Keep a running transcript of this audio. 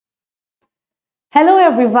Hello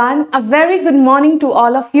everyone, a very good morning to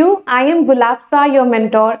all of you. I am Gulabsa, your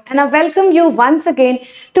mentor, and I welcome you once again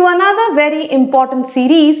to another very important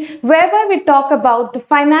series whereby we talk about the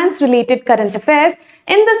finance related current affairs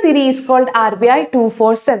in the series called RBI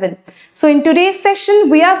 247. So in today's session,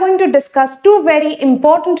 we are going to discuss two very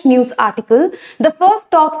important news articles. The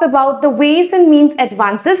first talks about the ways and means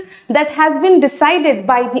advances that has been decided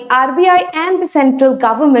by the RBI and the central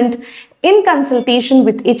government in consultation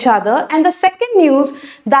with each other, and the second news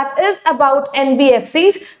that is about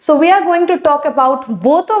NBFCs. So we are going to talk about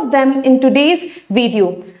both of them in today's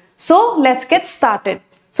video. So let's get started.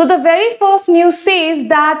 So the very first news says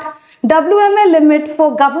that WMA limit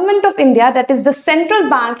for Government of India, that is the central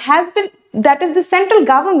bank, the central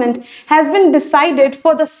government has been decided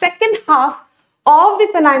for the second half of the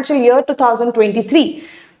financial year 2023.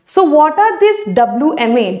 So what are these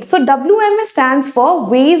WMA? So WMA stands for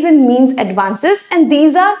Ways and Means Advances, and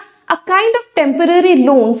these are a kind of temporary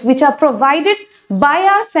loans which are provided by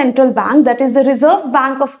our central bank, that is the Reserve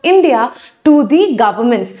Bank of India, to the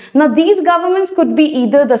governments. Now these governments could be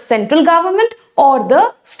either the central government or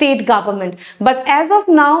the state government. But as of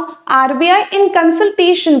now, RBI in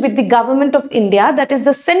consultation with the Government of India, that is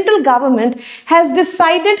the central government, has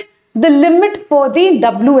decided the limit for the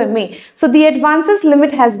WMA. So the advances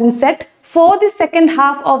limit has been set for the second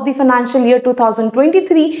half of the financial year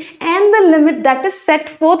 2023, and the limit that is set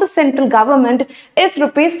for the central government is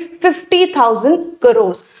rupees 50,000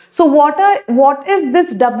 crores. So what is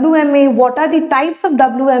this WMA? What are the types of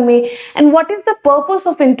WMA? And what is the purpose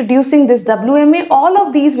of introducing this WMA? All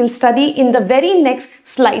of these we'll study in the very next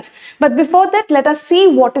slides. But before that, let us see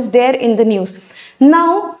what is there in the news.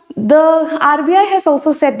 Now, the RBI has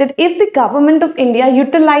also said that if the Government of India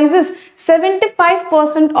utilizes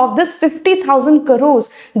 75% of this 50,000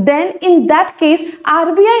 crores, then in that case,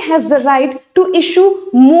 RBI has the right to issue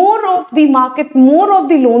more of the market, more of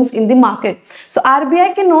the loans in the market. So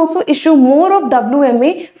RBI can also issue more of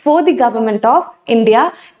WMA for the Government of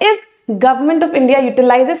India if Government of India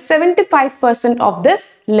utilizes 75% of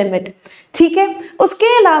this limit. ठीक है, उसके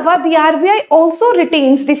अलावा the RBI also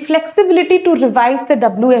retains the flexibility to revise the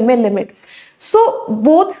WMA limit. So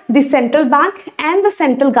both the central bank and the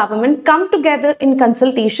central government come together in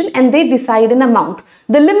consultation and they decide an amount,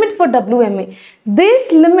 the limit for WMA.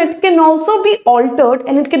 This limit can also be altered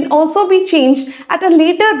and it can also be changed at a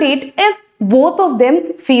later date if both of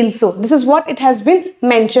them feel so. This is what it has been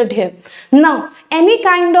mentioned here. Now, any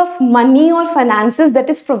kind of money or finances that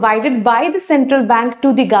is provided by the central bank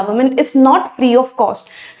to the government is not free of cost.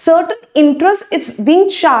 Certain interest is being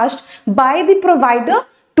charged by the provider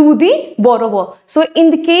to the borrower. So in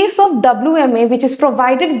the case of WMA, which is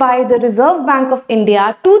provided by the Reserve Bank of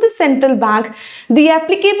India to the central bank, the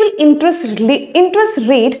applicable interest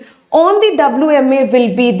rate on the WMA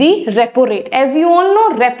will be the repo rate. As you all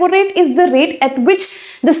know, repo rate is the rate at which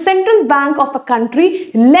the central bank of a country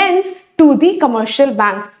lends to the commercial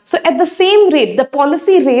banks. So at the same rate, the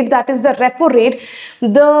policy rate, that is the repo rate,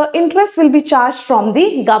 the interest will be charged from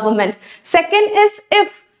the government. Second is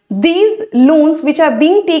if these loans which are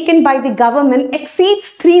being taken by the government exceeds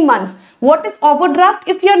 3 months. What is overdraft?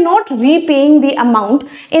 If you are not repaying the amount,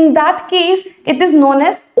 in that case, it is known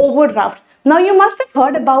as overdraft. Now you must have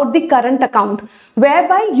heard about the current account,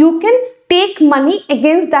 whereby you can take money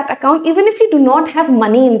against that account even if you do not have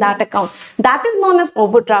money in that account. That is known as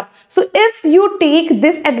overdraft. So if you take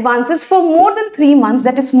this advances for more than 3 months,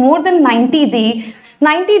 that is more than 90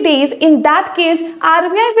 days, in that case,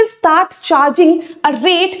 RBI will start charging a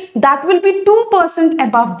rate that will be 2%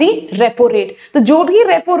 above the repo rate. So, जो भी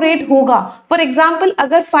repo rate होगा, for example,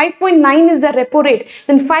 अगर 5.9 is the repo rate,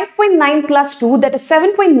 then 5.9 plus 2, that is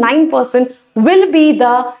 7.9%, will be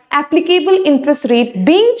the applicable interest rate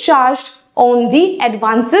being charged on the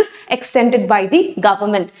advances extended by the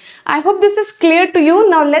government. I hope this is clear to you.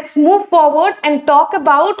 Now let's move forward and talk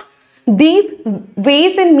about these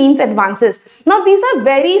ways and means advances. Now these are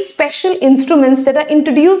very special instruments that are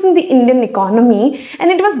introduced in the Indian economy, and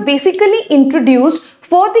it was basically introduced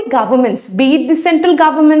for the governments, be it the central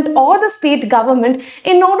government or the state government,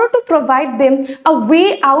 in order to provide them a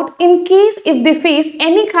way out in case if they face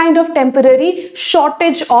any kind of temporary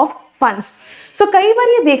shortage of funds. So कई बार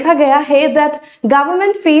ये देखा गया है that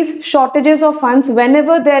government face shortages of funds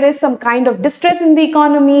whenever there is some kind of distress in the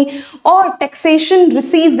economy or taxation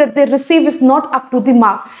receipts that they receive is not up to the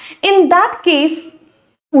mark. In that case,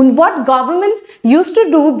 what governments used to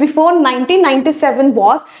do before 1997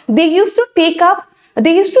 was they used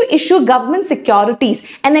to issue government securities,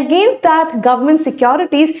 and against that government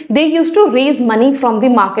securities they used to raise money from the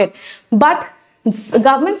market. But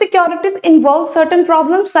Government securities involve certain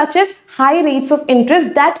problems such as high rates of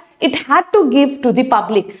interest that it had to give to the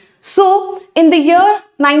public. So, in the year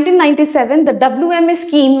 1997, the WMA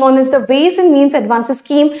scheme, known as the Ways and Means Advances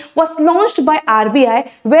Scheme, was launched by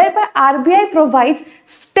RBI, whereby RBI provides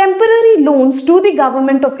temporary loans to the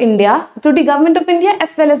government of India,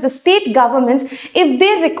 as well as the state governments if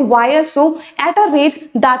they require so at a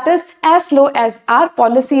rate that is as low as our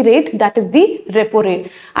policy rate, that is the repo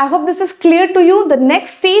rate. I hope this is clear to you. The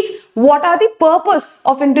next stage, what are the purpose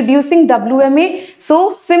of introducing WMA?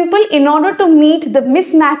 So simple, in order to meet the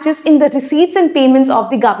mismatches in the receipts and payments of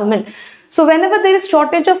the government. So whenever there is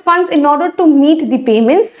shortage of funds, in order to meet the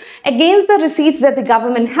payments against the receipts that the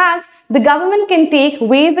government has, the government can take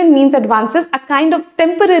Ways and Means Advances, a kind of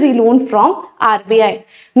temporary loan from RBI.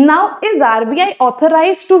 Now, is RBI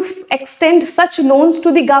authorized to extend such loans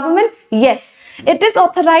to the government? Yes. It is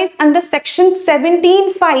authorized under section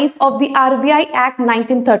 17(5) of the RBI Act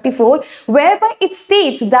 1934, whereby it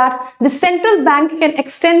states that the central bank can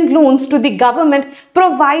extend loans to the government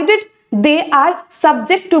provided they are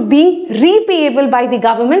subject to being repayable by the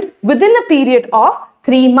government within a period of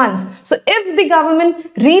 3 months. So if the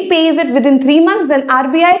government repays it within 3 months, then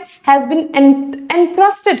RBI has been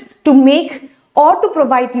entrusted to make or to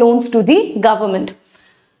provide loans to the government.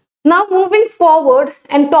 Now moving forward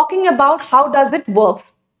and talking about how does it work.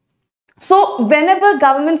 So whenever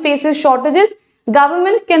government faces shortages,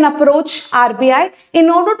 government can approach RBI in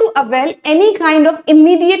order to avail any kind of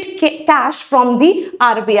immediate cash from the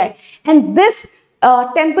RBI. And this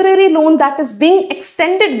temporary loan that is being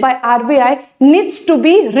extended by RBI needs to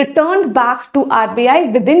be returned back to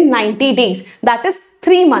RBI within 90 days. That is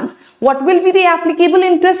 3 months. What will be the applicable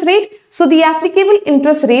interest rate? So the applicable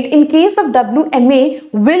interest rate in case of WMA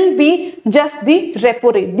will be just the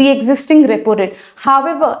repo rate, the existing repo rate.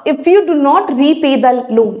 However, if you do not repay the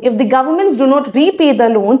loan, if the governments do not repay the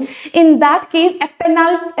loan, in that case a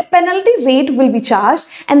penalty rate will be charged,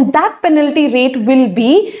 and that penalty rate will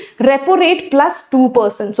be repo rate plus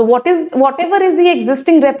 2%. So whatever is the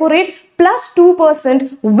existing repo rate plus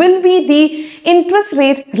 2% will be the interest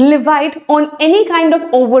rate levied on any kind of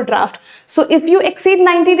overdraft. So if you exceed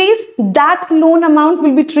 90 days, that loan amount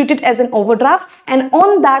will be treated as an overdraft, and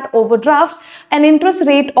on that overdraft, an interest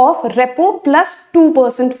rate of repo plus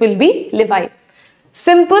 2% will be levied.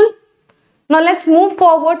 Simple. Now let's move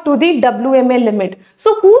forward to the WMA limit.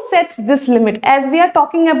 So who sets this limit? As we are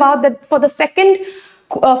talking about that for the second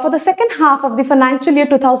half of the financial year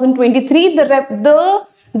 2023, the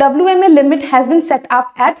WMA limit has been set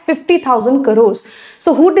up at 50,000 crores.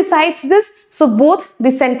 So who decides this? So both the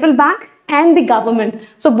central bank and the government.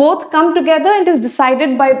 So both come together. It is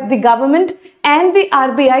decided by the government and the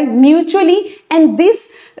RBI mutually, and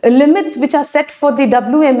these limits which are set for the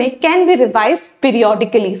WMA can be revised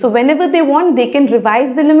periodically. So whenever they want, they can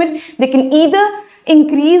revise the limit. They can either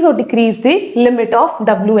increase or decrease the limit of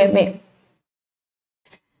WMA.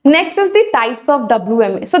 Next is the types of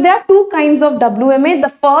WMA. So there are two kinds of WMA. The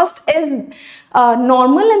first is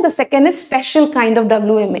normal and the second is special kind of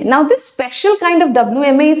WMA. Now this special kind of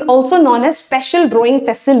WMA is also known as special drawing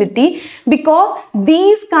facility because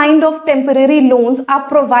these kind of temporary loans are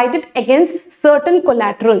provided against certain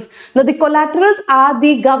collaterals. Now the collaterals are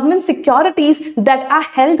the government securities that are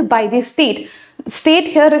held by the state. State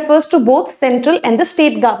here refers to both central and the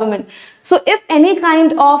state government. So if any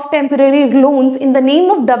kind of temporary loans in the name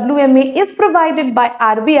of WMA is provided by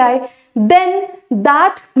RBI, then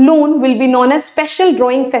that loan will be known as special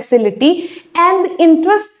drawing facility, and the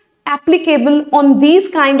interest applicable on these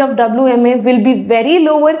kind of WMA will be very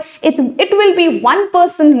lower. It will be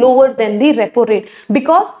 1% lower than the repo rate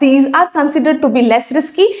because these are considered to be less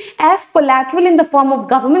risky as collateral in the form of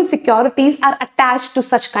government securities are attached to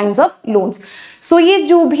such kinds of loans. So ये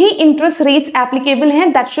जो भी interest rates applicable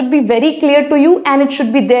हैं, that should be very clear to you and it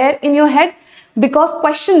should be there in your head because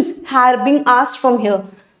questions are being asked from here.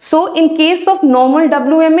 So in case of normal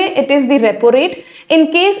WMA, it is the repo rate.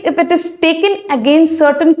 In case if it is taken against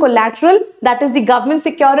certain collateral, that is the government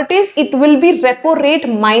securities, it will be repo rate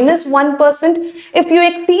minus 1%. If you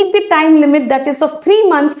exceed the time limit, that is of 3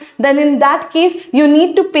 months, then in that case, you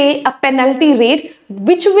need to pay a penalty rate,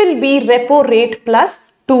 which will be repo rate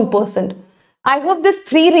plus 2%. I hope these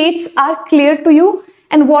three rates are clear to you.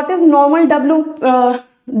 And what is normal WMA?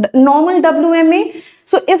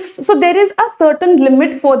 So there is a certain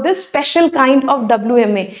limit for this special kind of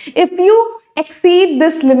WMA. If you exceed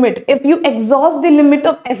this limit, if you exhaust the limit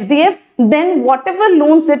of SDF, then whatever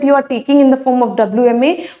loans that you are taking in the form of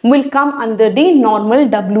WMA will come under the normal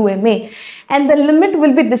WMA, and the limit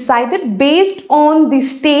will be decided based on the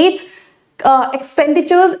state's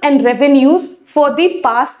expenditures and revenues for the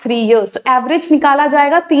past 3 years. तो average निकाला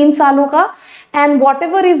जाएगा 3 सालों का, and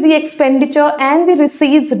whatever is the expenditure and the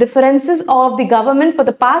receipts differences of the government for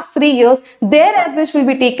the past 3 years, their average will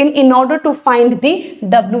be taken in order to find the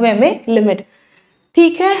WMA limit.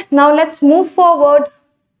 ठीक है, now let's move forward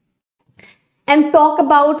and talk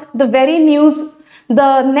about the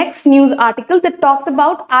next news article that talks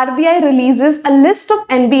about RBI releases a list of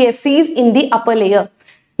NBFCs in the upper layer.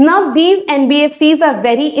 Now these NBFCs are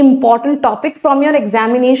very important topic from your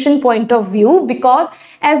examination point of view, because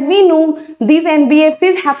as we know, these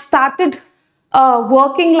NBFCs have started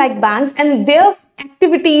working like banks, and their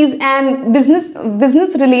activities and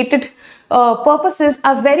business related purposes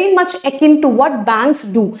are very much akin to what banks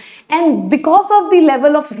do, and because of the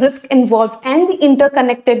level of risk involved and the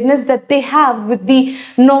interconnectedness that they have with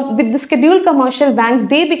the scheduled commercial banks,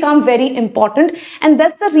 they become very important. And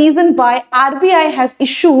that's the reason why RBI has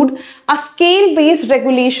issued a scale-based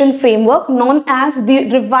regulation framework known as the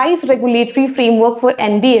revised regulatory framework for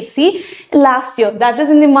NBFC last year. That is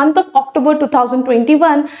in the month of October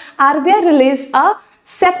 2021, RBI released a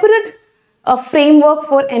separate framework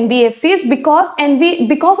for NBFCs because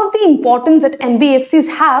of the importance that NBFCs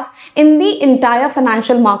have in the entire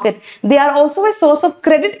financial market. They are also a source of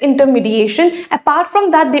credit intermediation. Apart from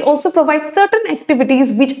that, they also provide certain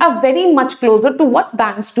activities which are very much closer to what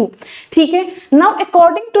banks do. Okay? Now,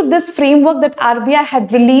 according to this framework that RBI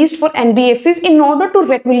had released for NBFCs, in order to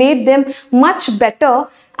regulate them much better,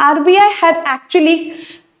 RBI had actually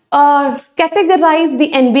categorize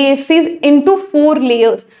the NBFCs into 4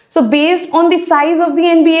 layers. So based on the size of the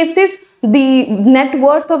NBFCs, the net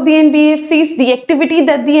worth of the NBFCs, the activity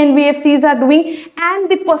that the NBFCs are doing,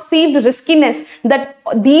 and the perceived riskiness that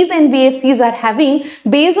these NBFCs are having,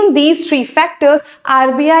 based on these 3 factors,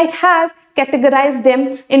 RBI has categorized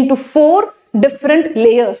them into 4 different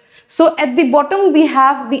layers. So at the bottom we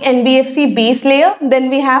have the NBFC base layer, then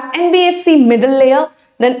we have NBFC middle layer,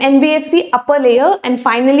 then NBFC upper layer, and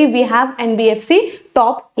finally we have NBFC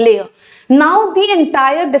top layer. Now the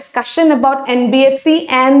entire discussion about NBFC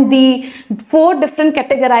and the 4 different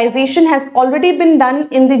categorization has already been done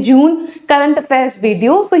in the June current affairs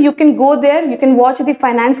video. So you can go there, you can watch the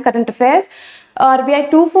finance current affairs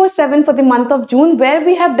RBI 247 for the month of June, where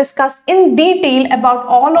we have discussed in detail about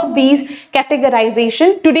all of these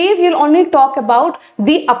categorization. Today we will only talk about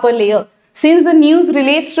the upper layer. Since the news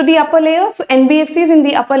relates to the upper layer, so NBFCs in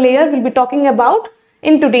the upper layer we'll be talking about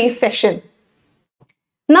in today's session.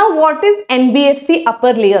 Now, what is NBFC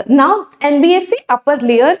upper layer? Now, NBFC upper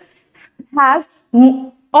layer has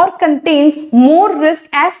or contains more risk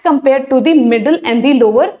as compared to the middle and the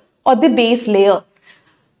lower or the base layer.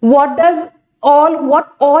 What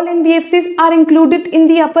all NBFCs are included in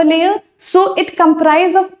the upper layer? So it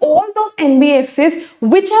comprises of all those NBFCs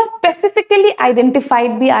which are specifically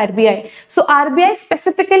identified by RBI. So RBI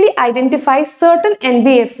specifically identifies certain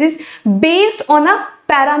NBFCs based on a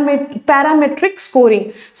parametric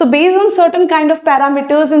scoring. So based on certain kind of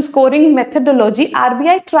parameters and scoring methodology,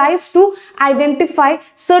 RBI tries to identify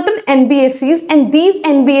certain NBFCs, and these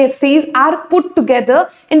NBFCs are put together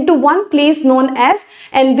into one place known as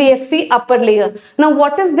NBFC upper layer. Now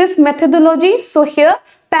what is this methodology? So here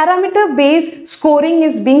parameter based scoring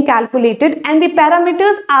is being calculated, and the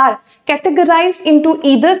parameters are categorized into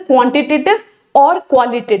either quantitative or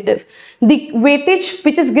qualitative. The weightage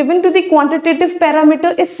which is given to the quantitative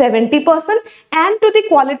parameter is 70% and to the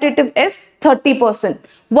qualitative is 30%.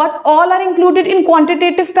 What all are included in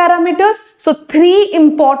quantitative parameters? So 3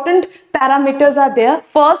 important parameters are there.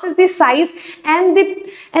 First is the size and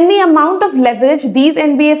the amount of leverage these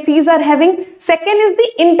NBFCs are having. Second is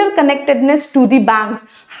the interconnectedness to the banks.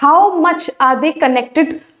 How much are they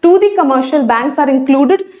connected to the commercial banks are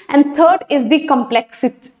included. And third is the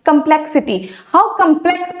complexity. How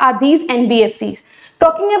complex are these NBFCs?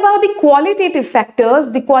 Talking about the qualitative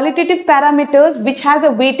factors, the qualitative parameters which has a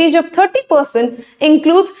weightage of 30%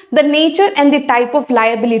 includes the nature and the type of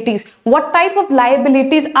liabilities. What type of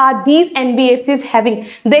liabilities are these NBFCs having?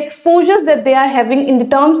 The exposures that they are having in the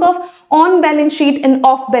terms of on balance sheet and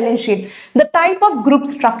off balance sheet. The type of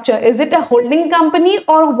group structure. Is it a holding company,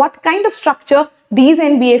 or what kind of structure these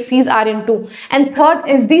NBFCs are into? And third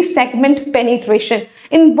is the segment penetration.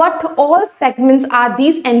 In what all segments are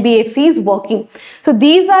these NBFCs working? So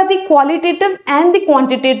these are the qualitative and the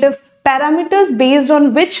quantitative parameters based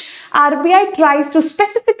on which RBI tries to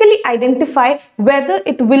specifically identify whether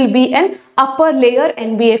it will be an upper layer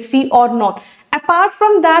NBFC or not. Apart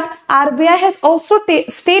from that, RBI has also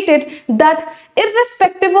stated that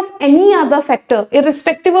irrespective of any other factor,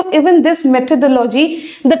 irrespective of even this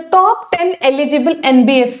methodology, the top 10 eligible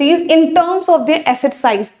NBFCs in terms of their asset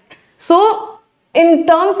size. So in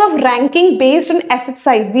terms of ranking based on asset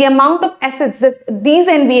size, the amount of assets that these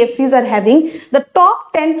NBFCs are having, the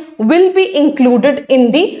top 10 will be included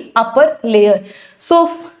in the upper layer. So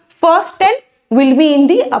first 10 will be in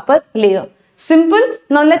the upper layer. Simple.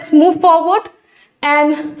 Now let's move forward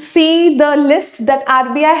and see the list that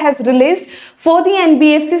RBI has released for the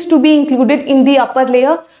NBFCs to be included in the upper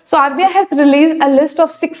layer. So RBI has released a list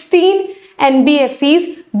of 16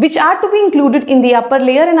 NBFCs which are to be included in the upper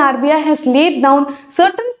layer, and RBI has laid down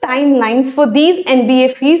certain timelines for these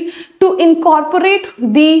NBFCs to incorporate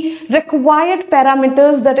the required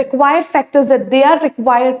parameters, the required factors that they are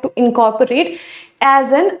required to incorporate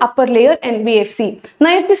as an upper layer NBFC.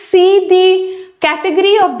 Now if you see the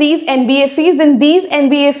category of these NBFCs, then these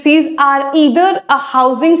NBFCs are either a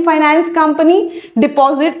housing finance company,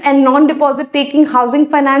 deposit and non-deposit taking housing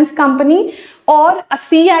finance company, or a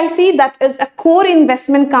CIC, that is a core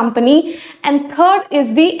investment company, and third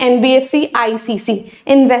is the NBFC ICC,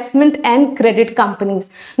 investment and credit companies.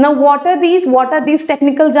 Now what are these? What are these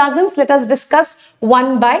technical jargons? Let us discuss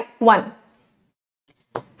one by one.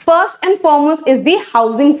 First and foremost is the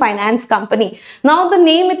housing finance company. Now the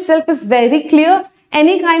name itself is very clear.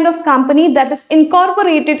 Any kind of company that is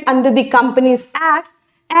incorporated under the Companies Act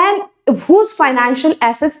and whose financial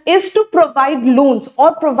assets is to provide loans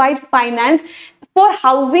or provide finance for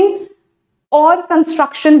housing or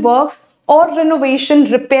construction works or renovation,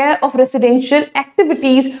 repair of residential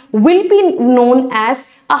activities will be known as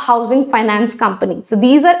a housing finance company. So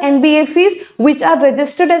these are NBFCs which are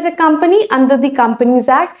registered as a company under the Companies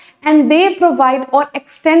Act, and they provide or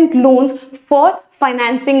extend loans for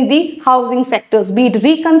financing the housing sectors, be it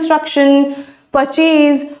reconstruction,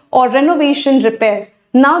 purchase or renovation, repairs.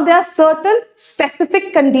 Now there are certain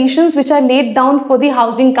specific conditions which are laid down for the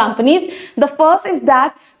housing companies. The first is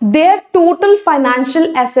that their total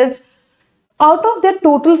financial assets, out of their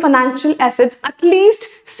total financial assets, at least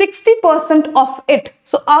 60% of it,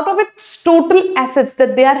 so out of its total assets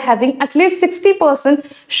that they are having, at least 60%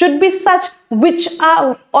 should be such which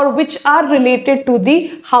are related to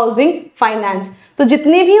the housing finance. तो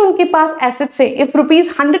जितने भी उनके पास assets है, if rupees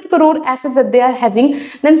 100 crore assets that they are having,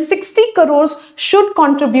 then 60 crores should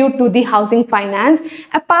contribute to the housing finance.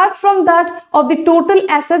 Apart from that, of the total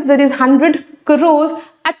assets, there is 100 crores,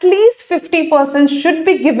 at least 50% should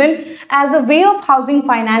be given as a way of housing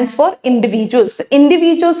finance for individuals. So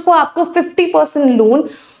individuals को आपको 50% loan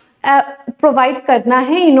provide करना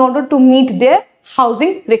है in order to meet their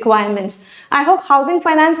housing requirements. I hope housing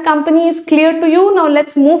finance company is clear to you. Now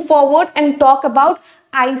let's move forward and talk about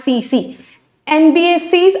ICC.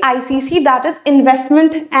 NBFCs, ICC, that is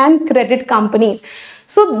investment and credit companies.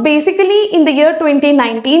 So basically in the year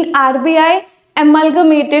 2019, RBI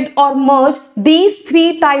amalgamated or merged these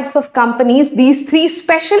three types of companies, these three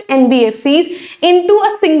special NBFCs into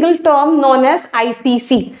a single term known as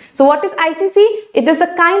ICC. So what is ICC? It is a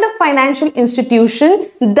kind of financial institution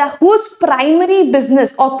whose primary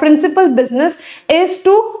business or principal business is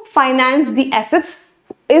to finance the assets,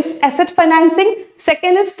 is asset financing.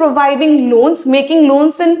 Second is providing loans, making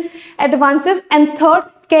loans and advances, and third,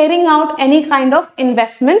 carrying out any kind of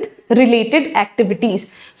investment related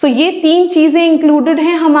activities. So ये तीन चीजें included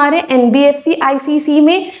हैं हमारे NBFC ICC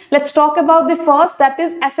में. Let's talk about the first, that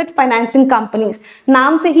is asset financing companies.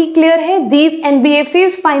 नाम से ही clear है, these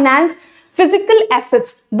NBFCs finance physical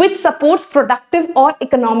assets which supports productive or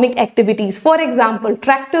economic activities. For example,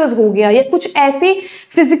 tractors हो गया या कुछ ऐसे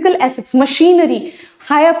physical assets, machinery,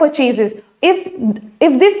 hire purchases. If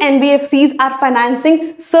these NBFCs are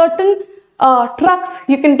financing certain trucks,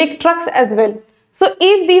 you can take trucks as well. So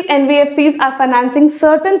if these NBFCs are financing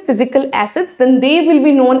certain physical assets, then they will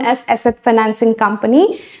be known as asset financing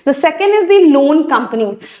company. The second is the loan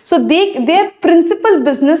company. So their principal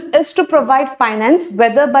business is to provide finance,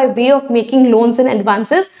 whether by way of making loans and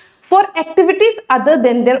advances for activities other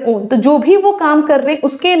than their own. तो जो भी वो काम कर रहे हैं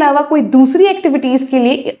उसके अलावा कोई दूसरी एक्टिविटीज के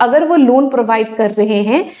लिए अगर वो लोन प्रोवाइड कर रहे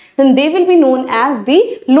हैं, then they will be known as the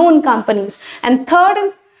loan companies. And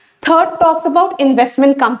third talks about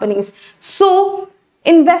investment companies. So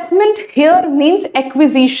investment here means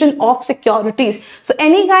acquisition of securities. So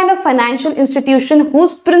any kind of financial institution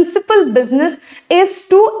whose principal business is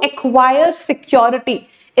to acquire security,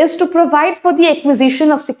 is to provide for the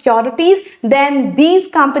acquisition of securities, then these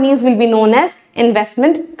companies will be known as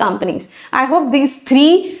investment companies. I hope these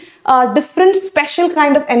three different special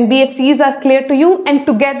kind of NBFCs are clear to you, and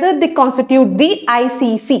together they constitute the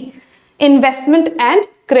ICC, investment and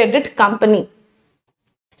credit company.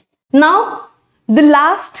 Now the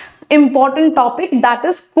last important topic, that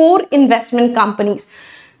is core investment companies.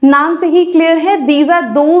 नाम से ही clear है, these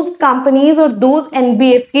are those companies or those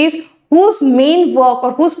NBFCs whose main work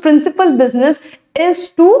or whose principal business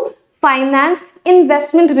is to finance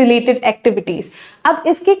investment related activities. अब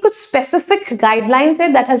इसके कुछ specific guidelines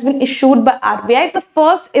है that has been issued by RBI. The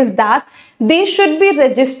first is that they should be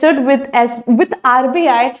registered with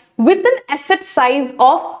RBI with an asset size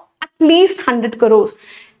of at least 100 crores.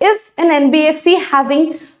 If an NBFC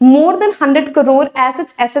having more than 100 crore as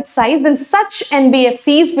its asset size, then such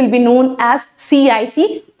NBFCs will be known as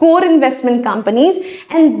CIC, core investment companies,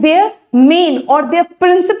 and their main or their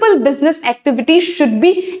principal business activity should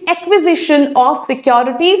be acquisition of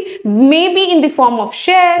securities, maybe in the form of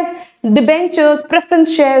shares, debentures,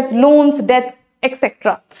 preference shares, loans, debts,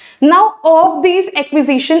 etc. Now, of these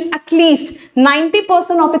acquisition, at least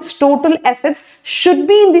 90% of its total assets should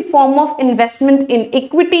be in the form of investment in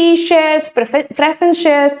equity, shares, preference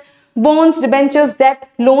shares, bonds, debentures, debt,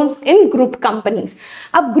 loans in group companies.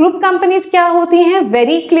 अब group companies क्या होती हैं?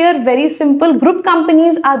 Very clear, very simple. Group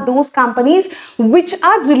companies are those companies which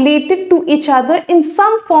are related to each other in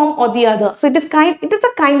some form or the other. So it is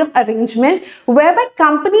a kind of arrangement whereby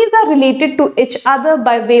companies are related to each other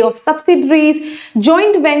by way of subsidiaries,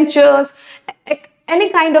 joint ventures, any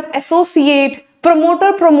kind of associate,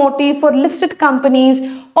 promoter-promotee for listed companies,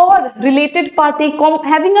 or related party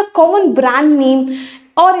having a common brand name,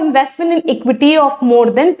 or investment in equity of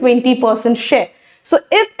more than 20% share. So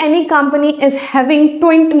if any company is having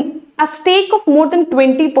a stake of more than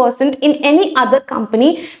 20% in any other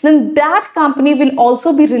company, then that company will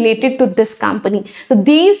also be related to this company. So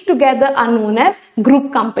these together are known as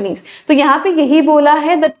group companies. तो यहाँ पे यही बोला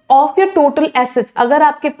है that of your total assets, अगर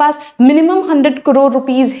आपके पास minimum 100 crore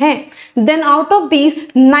rupees हैं, then out of these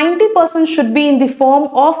 90% should be in the form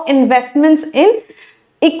of investments in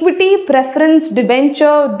equity, preference,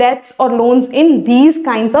 debenture, debts or loans in these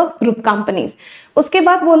kinds of group companies. उसके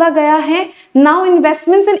बाद बोला गया है now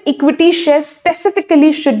investments in equity shares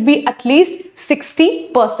specifically should be at least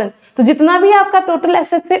 60%. तो जितना भी आपका total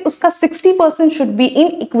assets है उसका 60% should be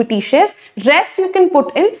in equity shares. Rest you can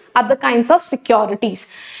put in other kinds of securities.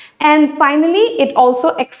 And finally, it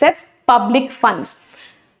also accepts public funds.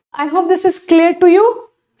 I hope this is clear to you.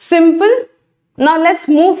 Simple. Now let's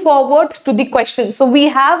move forward to the questions. So we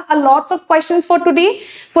have a lots of questions for today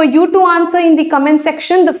for you to answer in the comment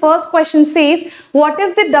section. The first question says, what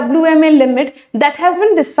is the WMA limit that has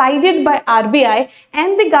been decided by RBI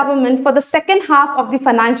and the government for the second half of the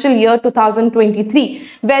financial year 2023?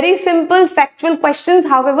 Very simple factual questions.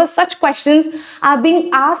 However, such questions are being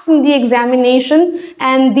asked in the examination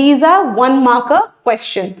and these are 1 marker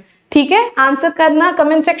question. ठीक है, answer करना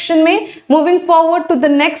comment section में. Moving forward to the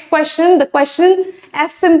next question. The question as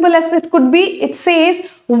simple as it could be. It says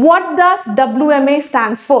what does WMA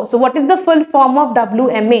stands for. So what is the full form of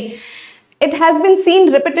WMA? It has been seen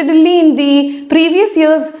repeatedly in the previous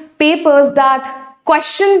years papers that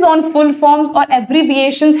questions on full forms or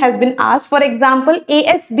abbreviations has been asked. For example,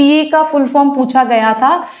 ASBA का full form पूछा गया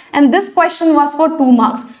था and this question was for 2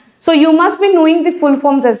 marks. So you must be knowing the full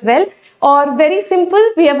forms as well. Or very simple,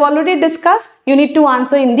 we have already discussed. You need to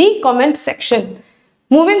answer in the comment section.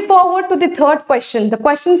 Moving forward to the third question. The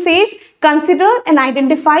question says, consider and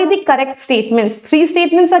identify the correct statements. 3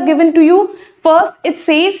 statements are given to you. First, it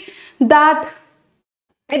says that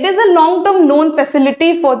it is a long-term loan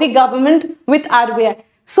facility for the government with RBI.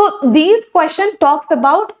 So these question talks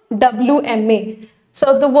about WMA.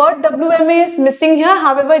 So the word WMA is missing here.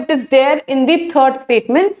 However, it is there in the third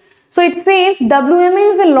statement. So it says WMA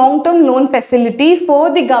is a long-term loan facility for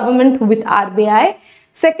the government with RBI.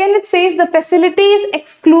 Second, it says the facility is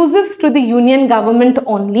exclusive to the union government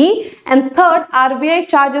only. And third, RBI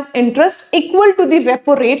charges interest equal to the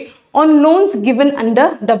repo rate on loans given under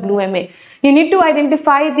WMA. You need to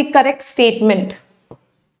identify the correct statement.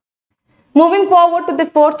 Moving forward to the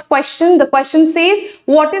fourth question, the question says,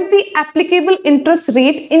 what is the applicable interest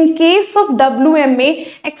rate in case of WMA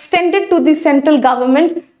extended to the central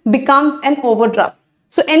government becomes an overdraft?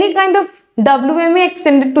 So any kind of WMA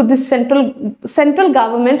extended to the central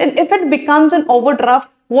government, and if it becomes an overdraft,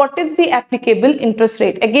 what is the applicable interest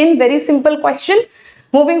rate? Again, very simple question.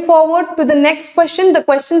 Moving forward to the next question, the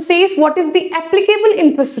question says, what is the applicable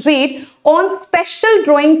interest rate on special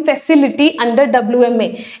drawing facility under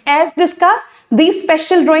WMA? As discussed, these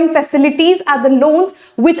special drawing facilities are the loans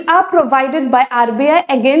which are provided by RBI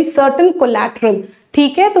against certain collateral.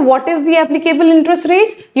 ठीक है, तो what is the applicable interest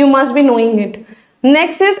rates? You must be knowing it.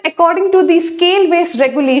 Next is, according to the scale-based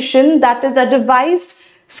regulation, that is a revised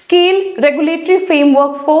scale regulatory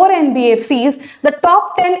framework for NBFCs, the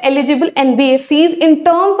top 10 eligible NBFCs in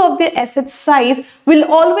terms of their asset size will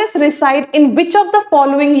always reside in which of the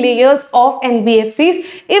following layers of NBFCs,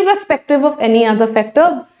 irrespective of any other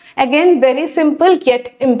factor. Again, very simple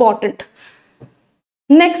yet important.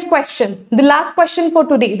 Next question, the last question for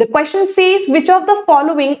today. The question says, which of the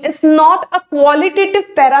following is not a qualitative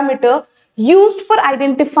parameter used for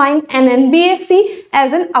identifying an NBFC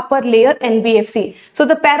as an upper layer NBFC? So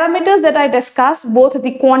the parameters that I discussed, both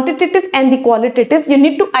the quantitative and the qualitative, you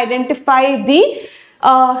need to identify the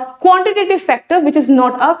quantitative factor which is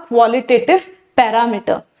not a qualitative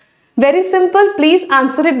parameter. Very simple. Please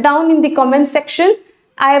answer it down in the comment section.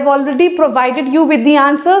 I have already provided you with the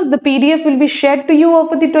answers. The PDF will be shared to you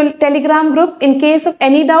over the Telegram group. In case of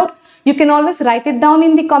any doubt, you can always write it down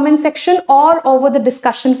in the comment section or over the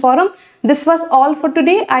discussion forum. This was all for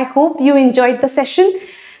today. I hope you enjoyed the session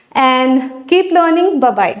and keep learning.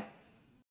 Bye-bye.